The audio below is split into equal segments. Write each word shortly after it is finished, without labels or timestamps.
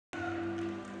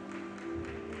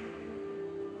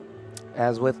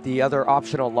As with the other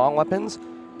optional long weapons,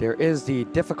 there is the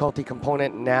difficulty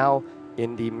component now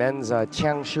in the men's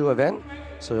Ctsyanшу event.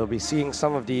 So you'll be seeing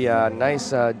some of the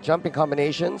nice jumping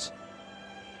combinations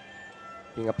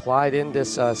being applied in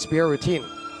this spear routine.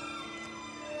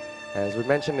 As we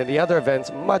mentioned in the other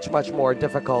events, much more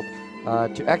difficult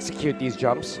to execute these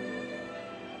jumps.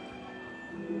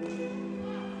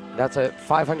 That's a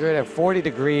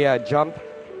 540-degree jump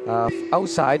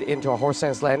outside into a horse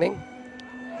stance landing.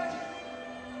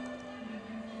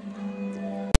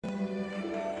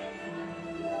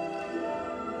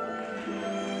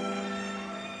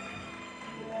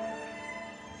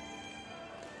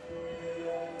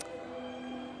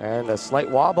 And a slight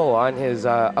wobble on his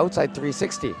outside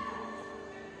 360.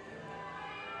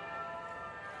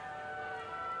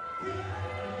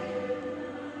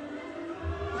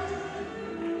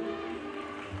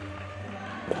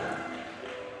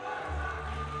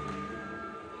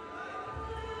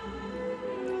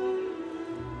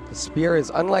 The spear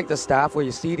is unlike the staff, where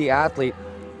you see the athlete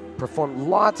perform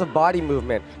lots of body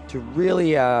movement to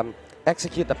really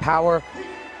execute the power,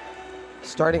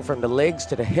 starting from the legs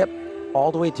to the hip, all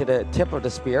the way to the tip of the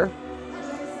spear.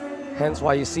 Hence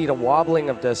why you see the wobbling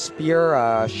of the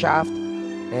spear shaft,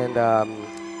 and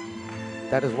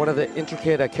that is one of the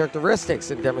intricate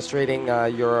characteristics in demonstrating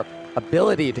your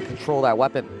ability to control that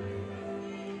weapon.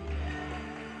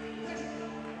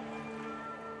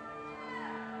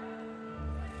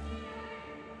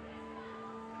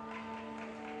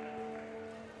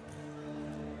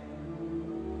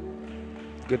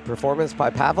 Good performance by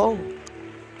Pavel.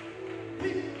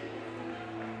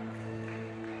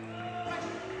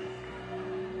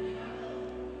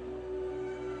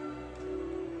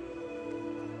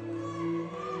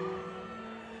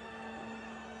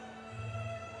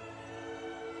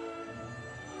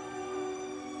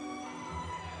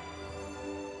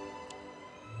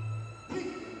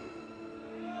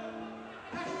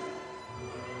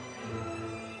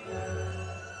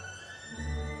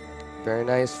 Very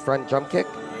nice front jump kick.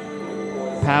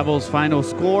 Pavel's final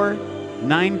score,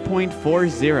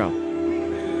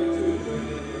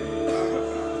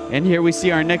 9.40. And here we see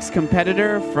our next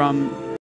competitor from